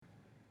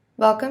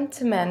Welcome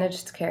to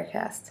Managed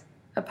Carecast,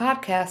 a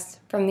podcast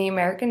from the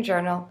American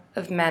Journal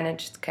of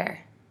Managed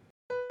Care.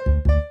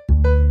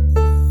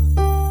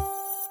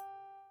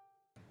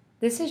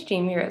 This is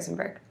Jamie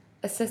Rosenberg,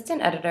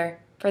 Assistant Editor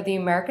for the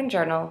American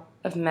Journal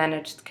of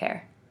Managed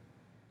Care.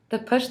 The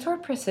push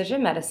toward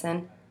precision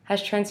medicine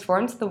has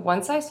transformed the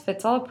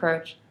one-size-fits-all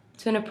approach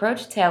to an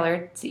approach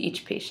tailored to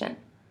each patient.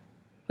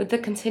 With the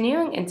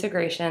continuing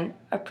integration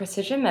of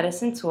precision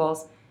medicine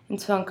tools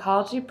into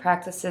oncology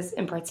practices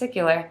in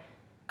particular,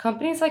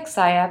 companies like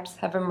SciAps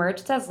have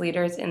emerged as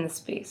leaders in the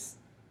space.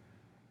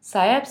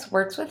 SciAps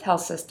works with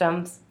health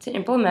systems to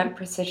implement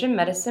precision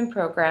medicine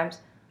programs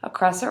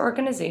across their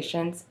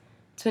organizations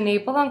to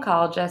enable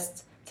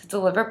oncologists to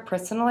deliver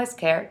personalized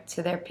care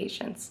to their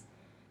patients.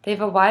 They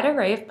have a wide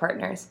array of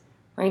partners,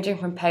 ranging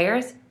from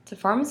payers to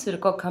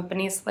pharmaceutical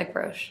companies like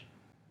Roche.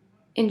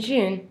 In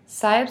June,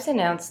 SciAps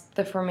announced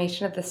the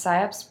formation of the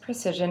SciAps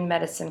Precision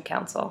Medicine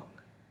Council.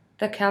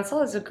 The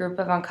Council is a group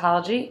of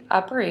oncology,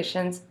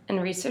 operations,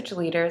 and research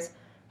leaders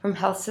from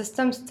health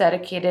systems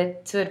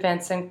dedicated to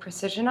advancing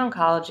precision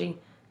oncology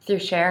through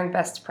sharing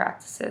best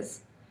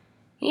practices.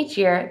 Each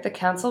year, the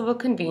Council will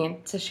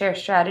convene to share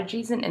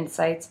strategies and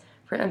insights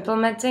for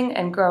implementing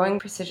and growing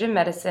precision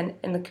medicine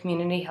in the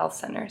community health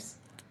centers.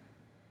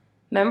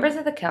 Members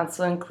of the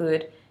Council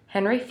include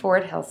Henry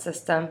Ford Health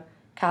System,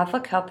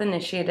 Catholic Health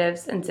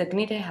Initiatives and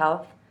Dignity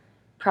Health,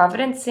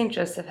 Providence St.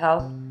 Joseph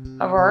Health,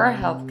 Aurora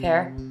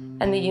Healthcare,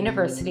 and the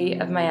University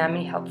of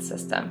Miami Health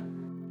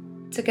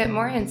System. To get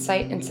more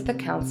insight into the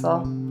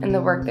Council and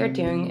the work they're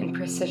doing in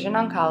precision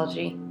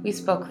oncology, we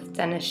spoke with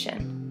Dennis Shin.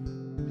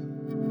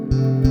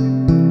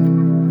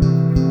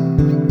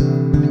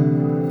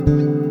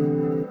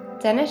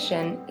 Dennis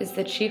Shin is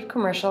the Chief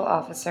Commercial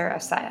Officer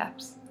of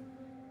SciAps.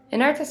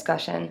 In our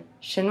discussion,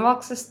 Shin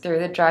walks us through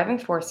the driving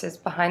forces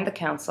behind the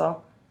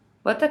Council,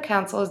 what the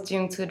Council is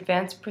doing to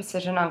advance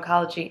precision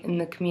oncology in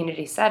the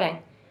community setting,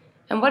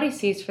 and what he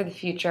sees for the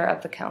future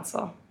of the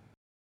Council.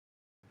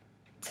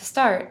 To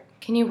start,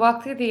 can you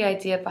walk through the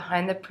idea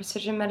behind the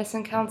Precision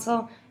Medicine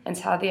Council and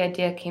how the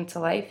idea came to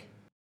life?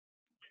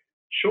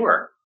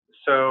 Sure.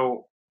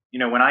 So,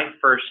 when I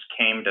first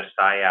came to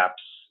SciAps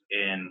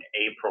in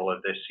April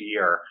of this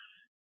year,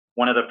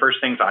 one of the first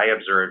things I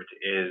observed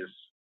is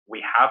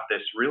we have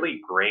this really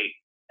great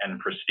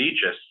and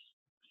prestigious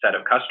set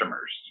of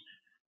customers.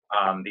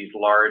 These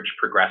large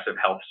progressive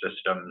health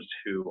systems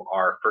who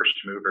are first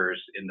movers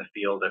in the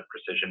field of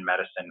precision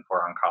medicine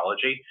for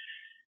oncology.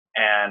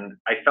 And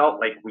I felt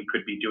like we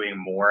could be doing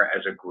more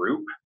as a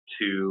group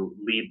to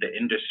lead the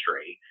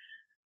industry.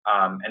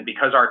 And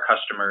because our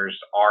customers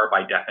are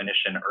by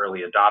definition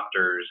early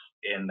adopters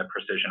in the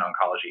precision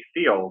oncology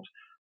field,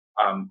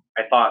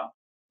 I thought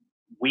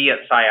we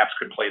at SciAps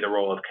could play the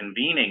role of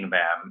convening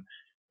them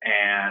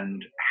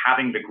and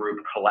having the group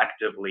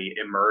collectively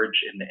emerge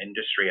in the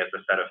industry as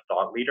a set of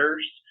thought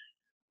leaders,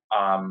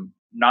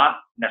 not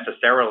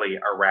necessarily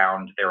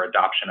around their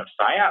adoption of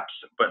SciAps,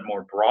 but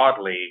more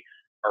broadly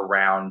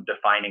around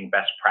defining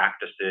best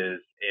practices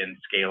in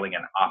scaling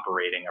and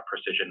operating a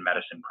precision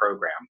medicine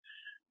program.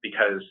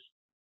 Because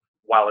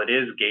while it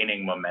is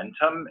gaining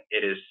momentum,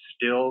 it is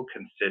still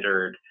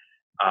considered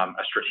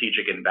a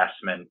strategic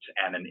investment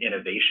and an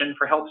innovation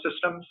for health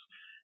systems.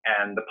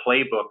 And the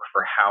playbook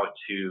for how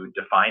to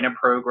define a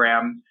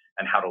program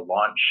and how to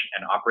launch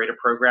and operate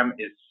a program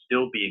is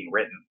still being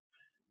written.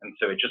 And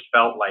so it just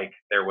felt like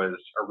there was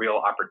a real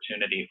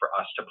opportunity for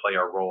us to play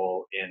a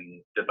role in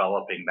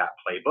developing that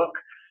playbook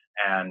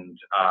and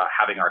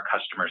having our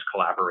customers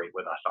collaborate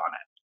with us on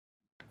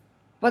it.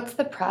 What's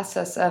the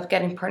process of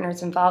getting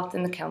partners involved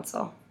in the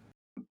Council?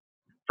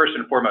 First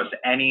and foremost,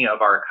 any of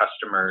our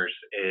customers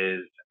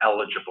is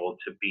eligible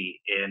to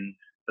be in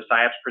the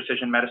SciAps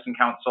Precision Medicine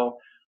Council.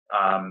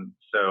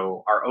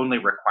 So our only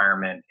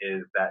requirement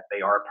is that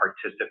they are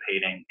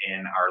participating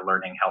in our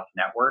Learning Health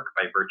Network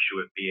by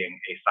virtue of being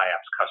a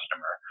SciAps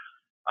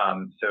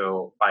customer.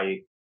 So by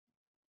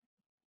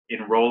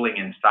enrolling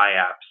in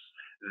SciAps,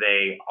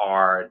 they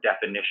are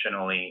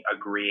definitionally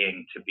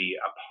agreeing to be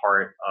a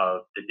part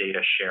of the data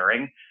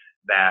sharing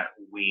that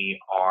we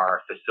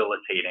are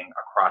facilitating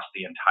across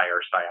the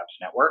entire SciAps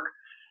network.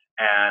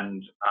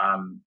 And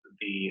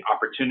the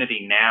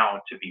opportunity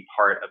now to be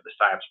part of the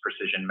SciAps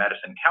Precision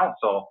Medicine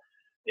Council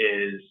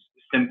is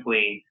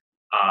simply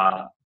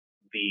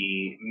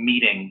the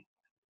meeting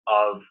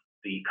of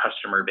the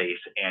customer base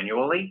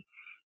annually.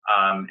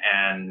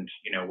 And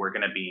we're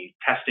going to be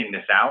testing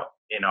this out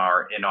in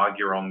our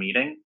inaugural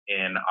meeting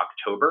in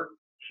October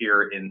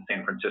here in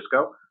San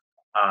Francisco.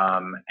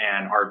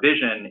 And our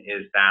vision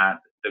is that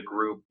the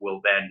group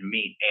will then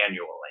meet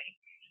annually.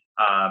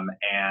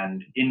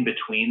 And in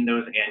between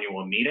those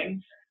annual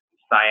meetings,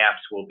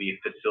 SciAps will be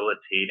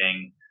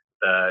facilitating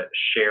the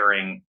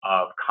sharing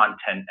of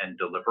content and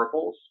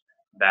deliverables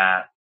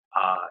that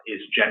is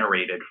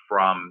generated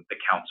from the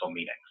council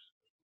meetings.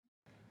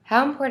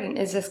 How important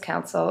is this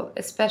council,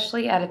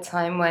 especially at a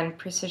time when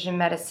precision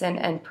medicine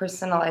and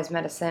personalized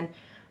medicine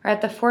are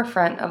at the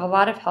forefront of a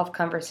lot of health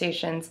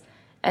conversations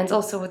and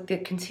also with the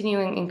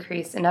continuing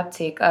increase in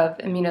uptake of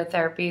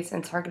immunotherapies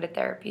and targeted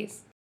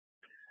therapies?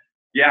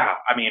 Yeah,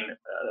 I mean,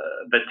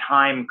 the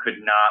time could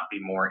not be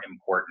more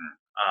important.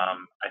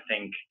 I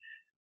think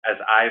as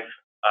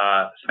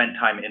I've spent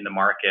time in the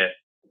market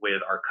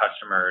with our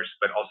customers,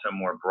 but also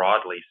more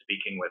broadly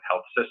speaking with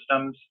health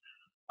systems,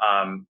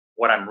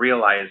 what I'm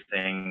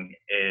realizing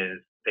is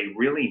they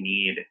really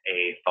need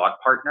a thought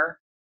partner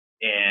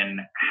in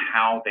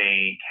how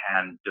they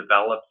can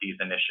develop these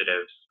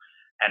initiatives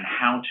and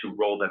how to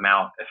roll them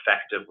out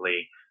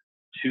effectively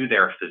to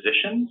their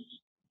physicians,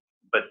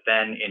 but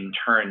then in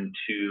turn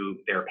to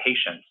their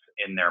patients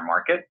in their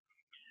market.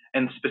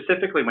 And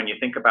specifically, when you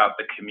think about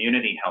the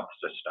community health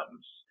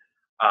systems,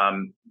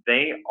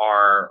 they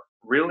are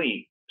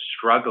really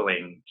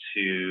struggling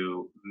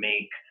to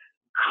make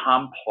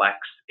complex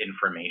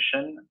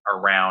information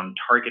around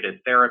targeted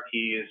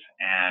therapies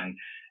and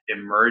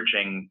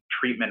emerging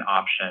treatment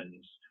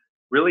options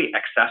really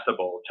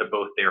accessible to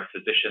both their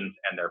physicians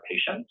and their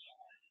patients.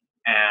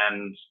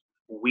 And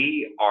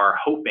we are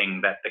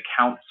hoping that the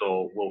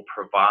council will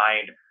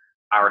provide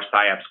our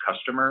SciAps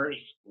customers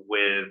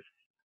with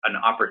an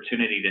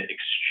opportunity to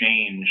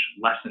exchange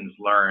lessons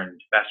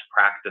learned, best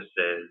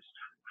practices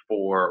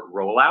for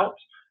rollout,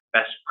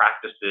 best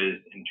practices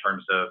in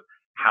terms of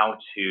how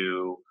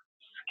to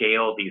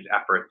scale these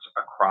efforts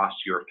across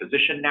your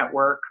physician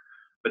network,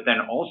 but then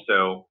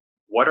also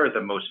what are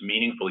the most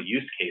meaningful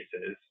use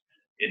cases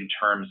in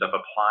terms of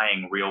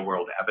applying real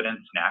world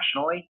evidence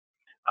nationally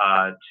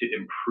to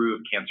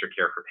improve cancer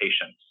care for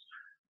patients.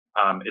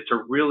 It's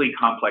a really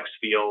complex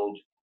field.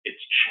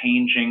 It's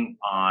changing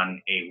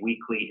on a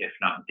weekly, if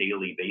not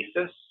daily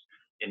basis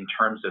in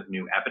terms of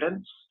new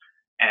evidence.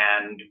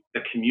 And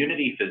the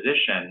community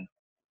physician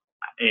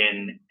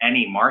in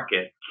any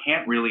market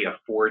can't really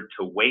afford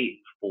to wait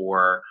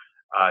for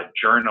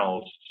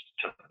journals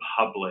to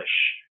publish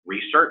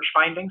research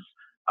findings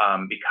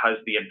because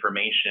the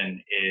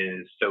information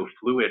is so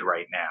fluid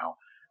right now.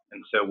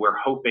 And so we're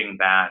hoping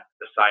that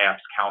the SciAps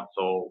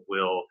Council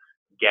will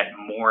get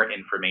more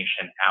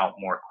information out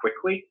more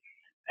quickly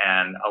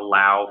and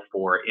allow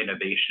for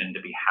innovation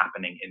to be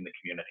happening in the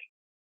community.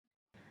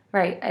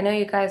 Right. I know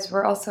you guys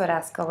were also at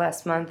ASCO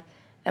last month,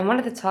 and one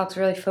of the talks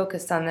really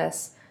focused on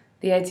this,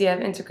 the idea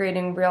of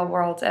integrating real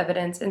world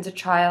evidence into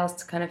trials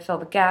to kind of fill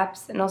the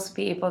gaps and also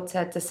be able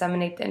to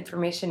disseminate the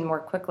information more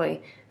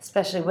quickly,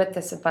 especially with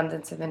this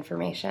abundance of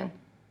information.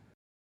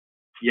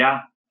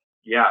 Yeah,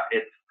 yeah,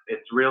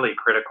 it's really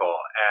critical,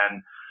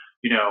 and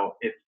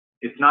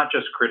it's not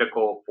just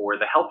critical for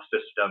the health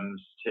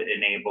systems to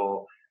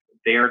enable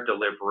their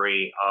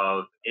delivery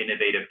of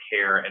innovative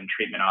care and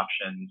treatment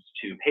options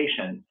to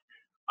patients,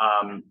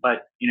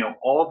 but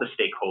all the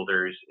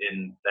stakeholders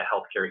in the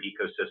healthcare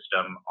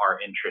ecosystem are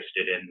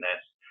interested in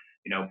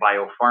this.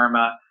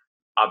 Biopharma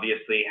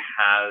obviously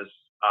has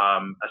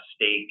a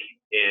stake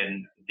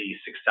in the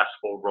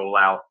successful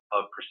rollout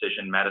of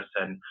precision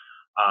medicine,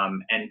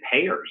 and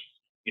payers.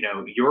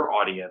 Your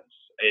audience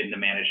in the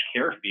managed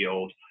care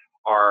field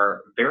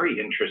are very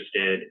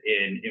interested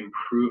in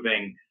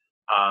improving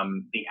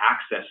the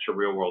access to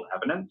real world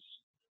evidence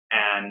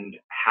and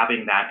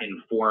having that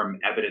inform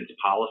evidence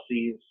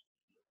policies,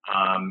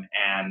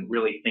 and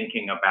really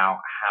thinking about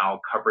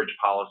how coverage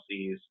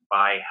policies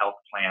by health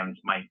plans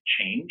might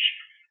change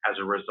as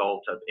a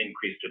result of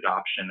increased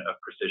adoption of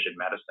precision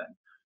medicine.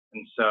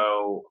 And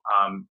so,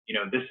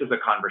 this is a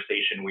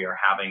conversation we are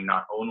having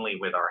not only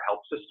with our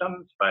health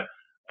systems, but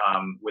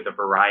with a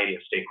variety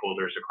of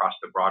stakeholders across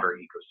the broader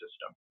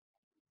ecosystem.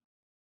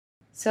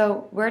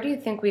 So, where do you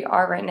think we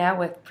are right now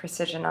with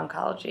precision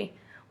oncology?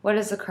 What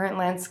does the current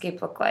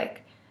landscape look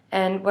like?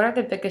 And what are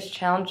the biggest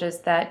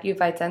challenges that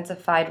you've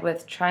identified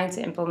with trying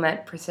to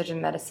implement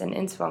precision medicine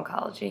into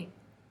oncology?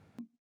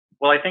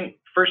 Well, I think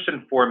first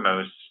and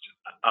foremost,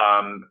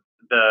 um,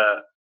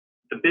 the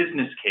the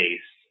business case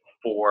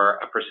for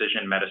a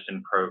precision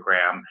medicine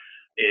program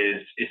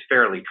is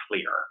fairly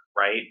clear,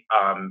 right?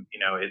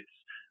 It's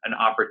an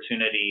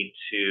opportunity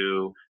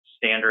to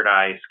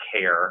standardize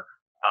care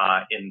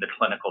in the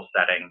clinical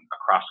setting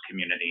across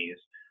communities.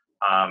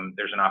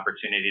 There's an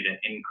opportunity to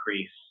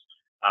increase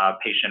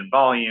patient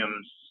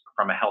volumes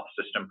from a health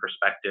system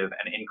perspective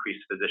and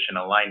increase physician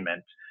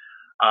alignment.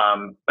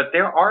 But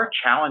there are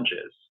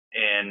challenges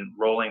in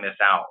rolling this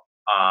out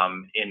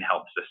in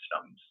health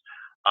systems.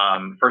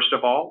 First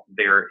of all,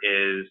 there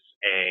is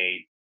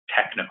a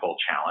technical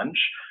challenge.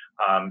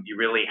 You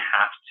really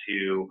have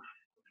to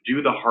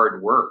do the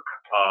hard work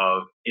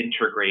of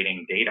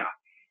integrating data.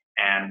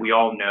 And we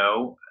all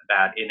know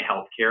that in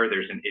healthcare,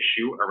 there's an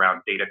issue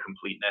around data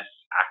completeness,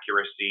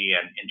 accuracy,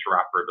 and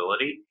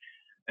interoperability.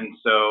 And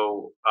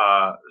so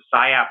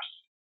SciAps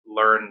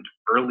learned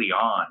early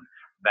on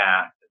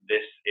that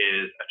this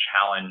is a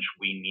challenge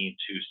we need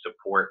to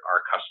support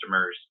our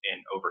customers in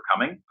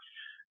overcoming.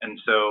 And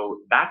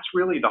so that's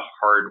really the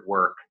hard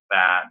work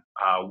that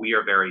we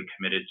are very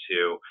committed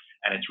to.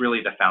 And it's really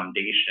the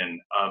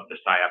foundation of the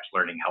SciAps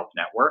Learning Health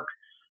Network.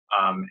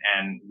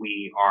 And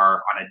we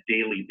are on a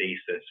daily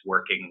basis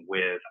working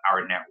with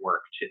our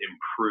network to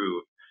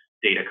improve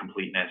data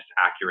completeness,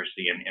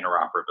 accuracy, and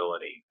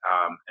interoperability.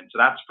 And so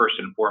that's first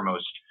and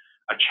foremost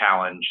a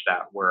challenge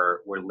that we're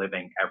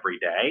living every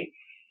day.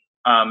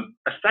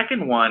 A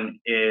second one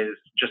is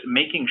just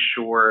making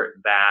sure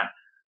that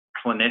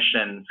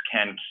clinicians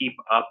can keep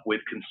up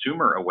with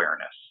consumer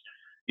awareness.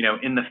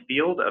 In the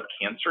field of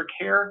cancer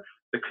care,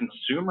 the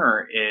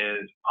consumer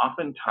is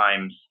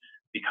oftentimes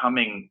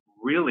becoming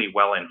really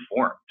well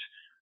informed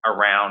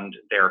around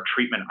their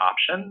treatment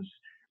options,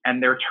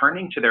 and they're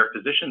turning to their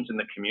physicians in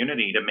the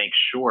community to make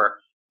sure,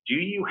 do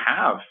you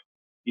have,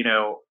 you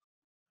know,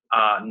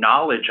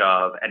 knowledge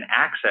of and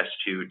access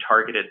to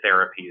targeted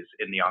therapies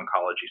in the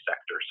oncology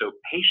sector. So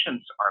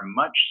patients are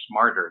much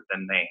smarter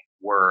than they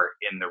were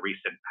in the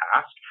recent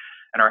past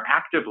and are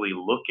actively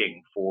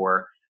looking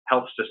for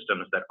health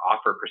systems that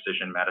offer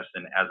precision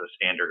medicine as a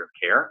standard of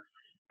care.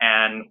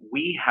 And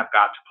we have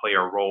got to play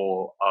a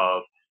role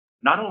of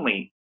not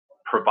only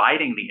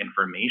providing the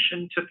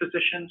information to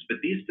physicians, but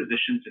these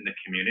physicians in the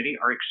community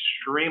are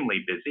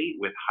extremely busy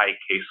with high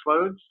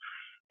caseloads,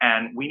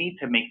 and we need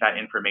to make that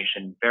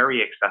information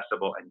very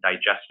accessible and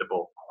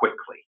digestible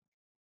quickly.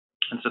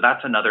 And so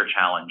that's another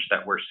challenge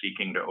that we're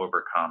seeking to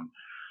overcome.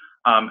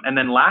 And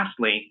then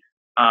lastly,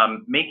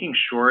 making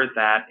sure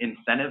that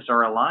incentives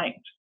are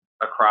aligned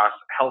across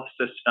health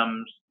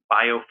systems,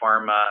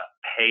 biopharma,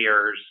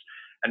 payers,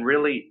 and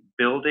really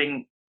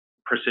building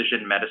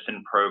precision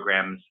medicine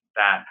programs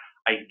that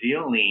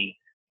ideally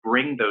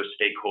bring those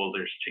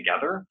stakeholders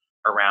together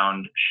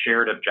around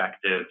shared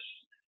objectives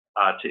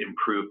to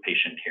improve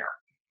patient care.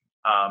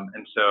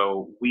 And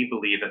so we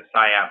believe that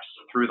SciAps,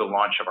 through the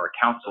launch of our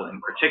council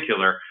in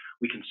particular,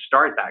 we can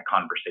start that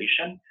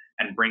conversation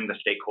and bring the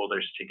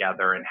stakeholders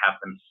together and have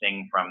them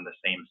sing from the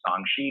same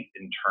song sheet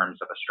in terms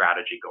of a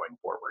strategy going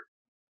forward.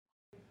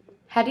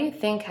 How do you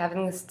think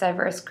having this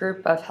diverse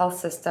group of health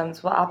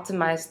systems will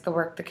optimize the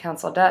work the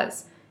council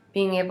does,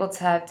 being able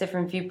to have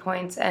different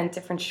viewpoints and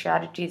different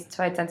strategies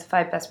to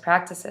identify best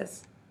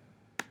practices?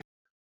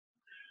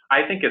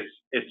 I think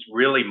it's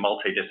really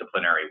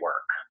multidisciplinary work.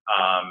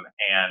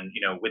 And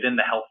within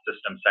the health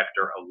system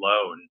sector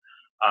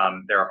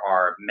alone, there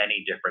are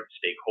many different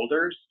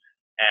stakeholders.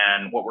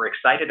 And what we're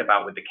excited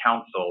about with the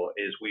council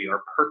is we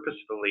are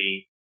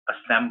purposefully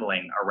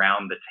assembling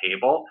around the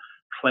table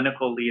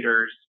clinical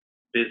leaders,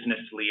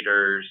 business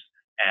leaders,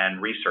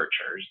 and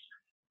researchers,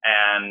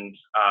 and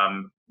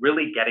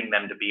really getting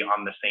them to be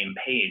on the same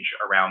page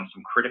around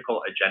some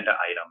critical agenda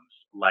items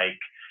like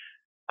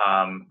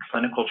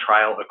clinical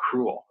trial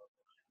accrual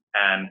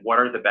and what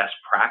are the best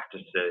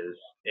practices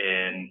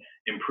in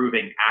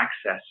improving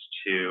access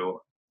to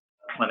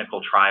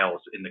clinical trials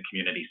in the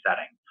community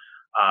setting.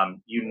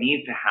 You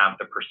need to have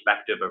the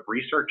perspective of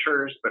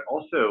researchers, but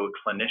also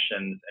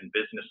clinicians and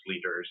business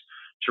leaders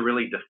to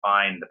really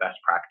define the best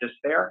practice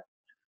there.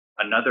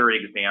 Another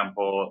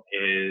example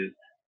is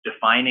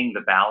defining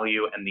the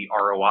value and the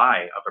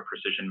ROI of a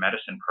precision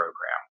medicine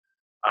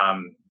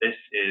program. This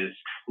is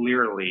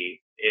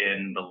clearly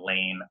in the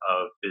lane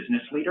of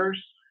business leaders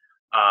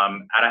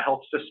at a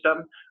health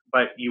system,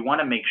 but you want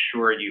to make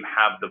sure you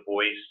have the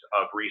voice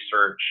of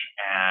research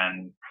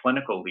and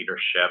clinical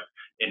leadership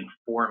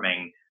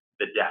informing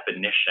the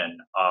definition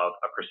of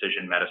a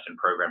precision medicine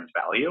program's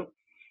value.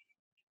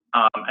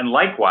 And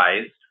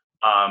likewise,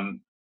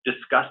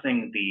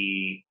 discussing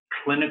the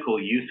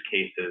clinical use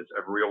cases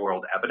of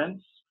real-world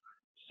evidence.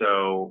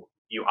 So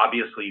you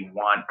obviously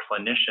want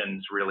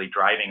clinicians really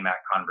driving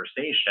that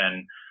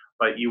conversation,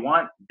 but you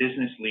want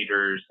business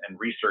leaders and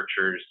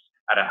researchers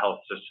at a health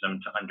system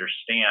to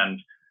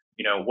understand,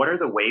 what are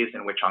the ways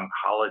in which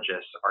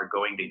oncologists are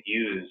going to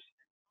use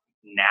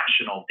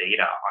national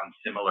data on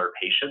similar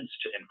patients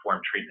to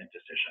inform treatment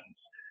decisions.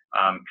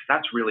 Because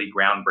that's really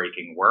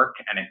groundbreaking work,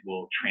 and it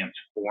will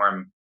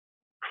transform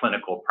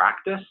clinical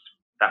practice.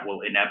 That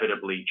will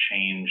inevitably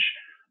change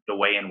the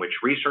way in which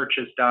research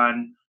is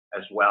done,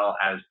 as well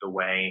as the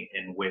way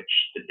in which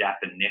the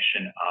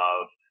definition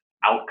of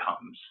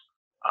outcomes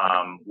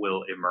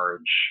will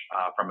emerge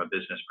from a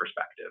business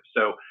perspective.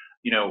 So,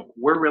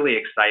 we're really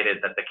excited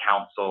that the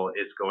council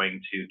is going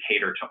to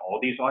cater to all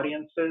these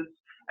audiences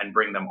and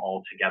bring them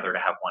all together to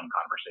have one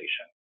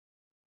conversation.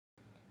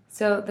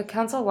 So the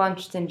council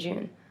launched in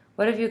June.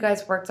 What have you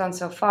guys worked on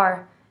so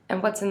far,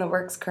 and what's in the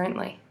works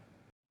currently?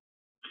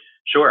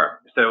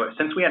 Sure. So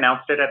since we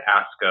announced it at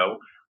ASCO,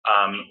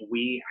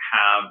 we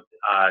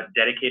have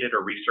dedicated a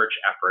research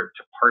effort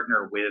to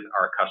partner with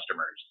our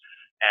customers.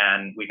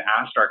 And we've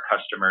asked our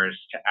customers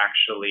to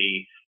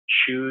actually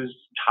choose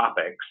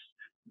topics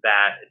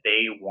that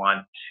they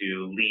want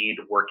to lead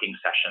working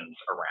sessions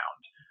around.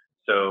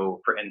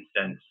 So for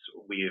instance,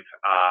 we've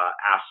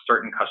asked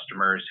certain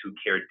customers who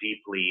care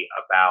deeply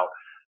about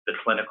the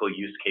clinical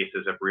use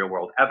cases of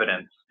real-world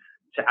evidence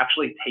to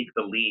actually take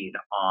the lead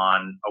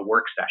on a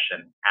work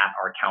session at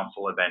our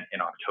council event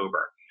in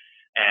October.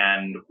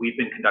 And we've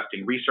been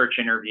conducting research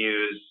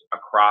interviews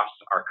across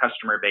our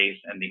customer base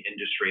and the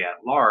industry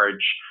at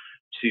large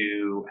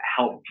to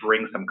help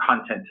bring some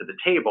content to the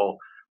table.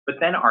 But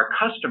then our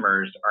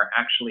customers are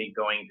actually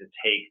going to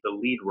take the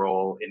lead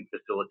role in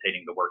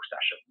facilitating the work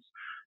sessions.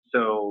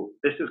 So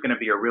this is going to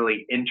be a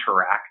really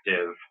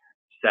interactive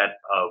set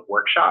of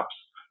workshops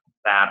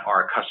that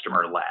are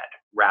customer led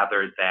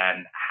rather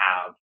than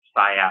have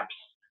SciAps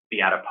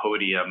be at a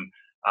podium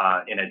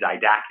in a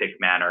didactic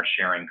manner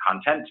sharing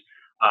content.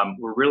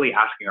 We're really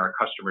asking our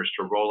customers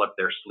to roll up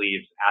their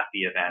sleeves at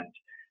the event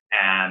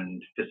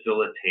and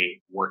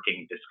facilitate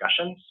working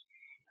discussions.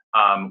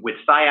 With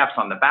SciAps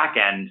on the back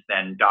end,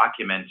 then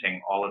documenting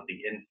all of the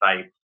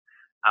insights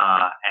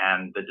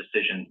and the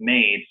decisions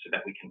made so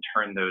that we can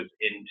turn those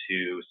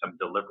into some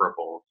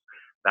deliverables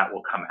that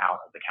will come out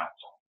of the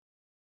council.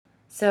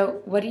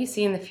 So, what do you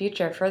see in the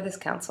future for this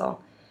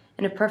council?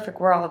 In a perfect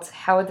world,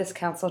 how would this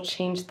council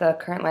change the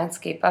current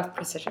landscape of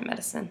precision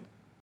medicine?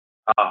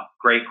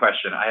 Great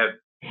question. I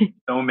have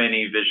so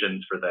many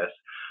visions for this.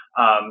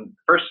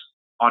 First,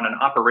 on an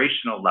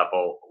operational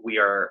level, we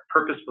are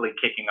purposefully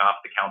kicking off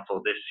the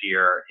council this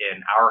year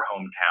in our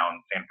hometown,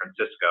 San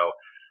Francisco,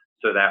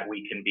 so that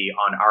we can be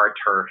on our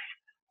turf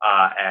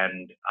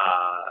and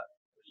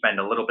spend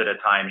a little bit of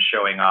time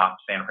showing off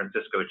San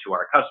Francisco to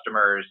our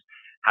customers,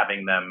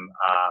 having them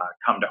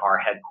come to our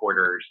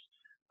headquarters,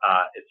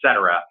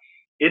 etc.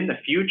 In the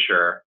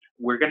future,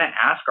 we're going to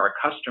ask our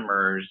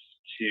customers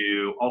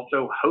to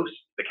also host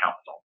the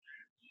council.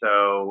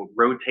 So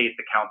rotate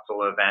the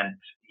council event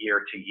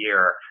year to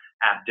year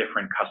at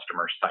different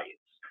customer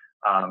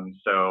sites.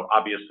 So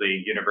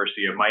obviously,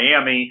 University of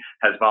Miami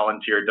has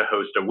volunteered to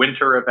host a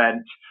winter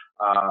event,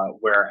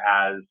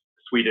 whereas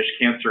Swedish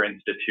Cancer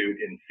Institute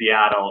in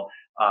Seattle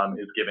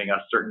is giving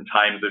us certain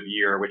times of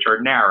year which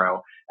are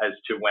narrow as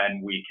to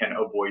when we can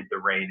avoid the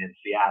rain in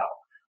Seattle.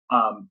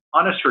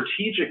 On a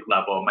strategic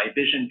level, my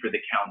vision for the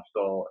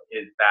council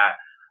is that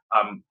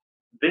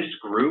this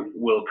group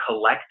will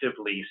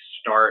collectively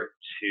start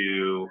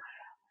to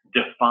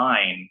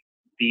define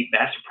the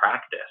best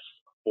practice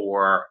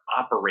for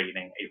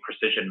operating a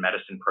precision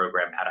medicine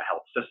program at a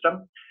health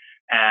system.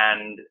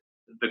 And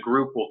the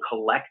group will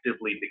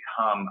collectively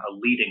become a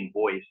leading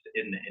voice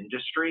in the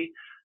industry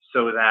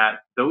so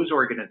that those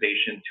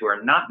organizations who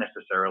are not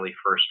necessarily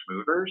first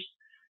movers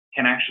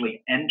can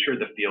actually enter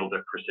the field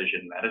of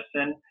precision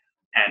medicine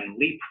and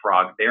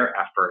leapfrog their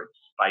efforts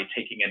by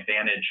taking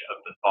advantage of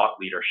the thought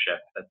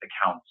leadership that the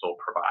council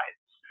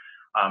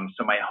provides.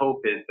 So my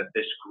hope is that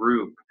this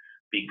group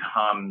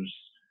becomes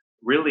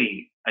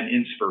really an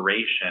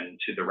inspiration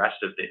to the rest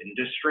of the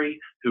industry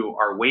who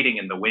are waiting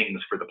in the wings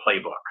for the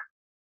playbook.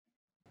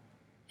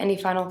 Any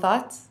final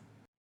thoughts?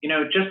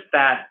 Just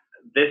that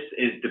this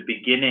is the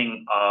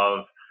beginning of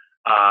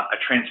a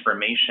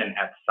transformation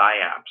at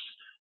SciAps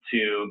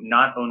to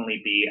not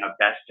only be a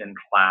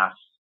best-in-class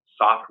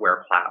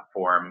software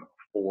platform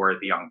for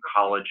the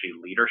oncology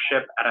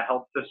leadership at a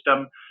health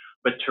system,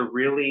 but to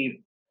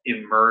really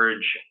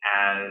emerge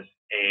as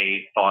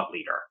a thought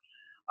leader.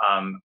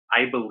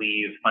 I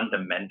believe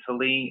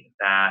fundamentally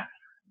that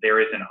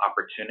there is an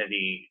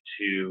opportunity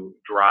to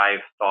drive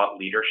thought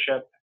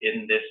leadership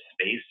in this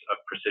space of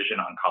precision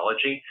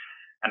oncology.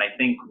 And I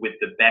think with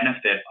the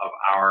benefit of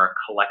our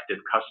collective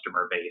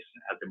customer base,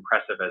 as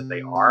impressive as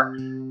they are,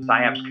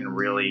 SciAps can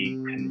really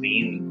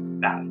convene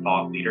that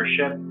thought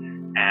leadership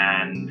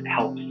and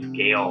help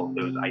scale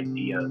those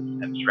ideas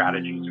and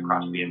strategies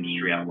across the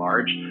industry at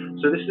large.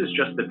 So this is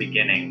just the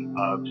beginning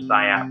of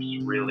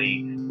SciAps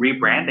really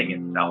rebranding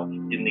itself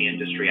in the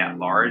industry at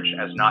large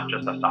as not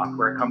just a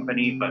software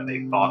company, but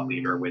a thought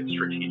leader with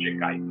strategic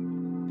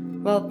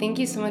guidance. Well, thank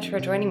you so much for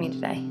joining me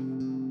today.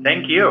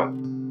 Thank you.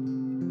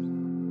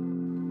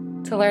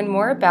 To learn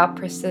more about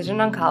precision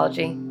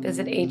oncology,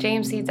 visit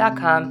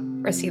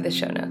ajmc.com or see the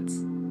show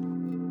notes.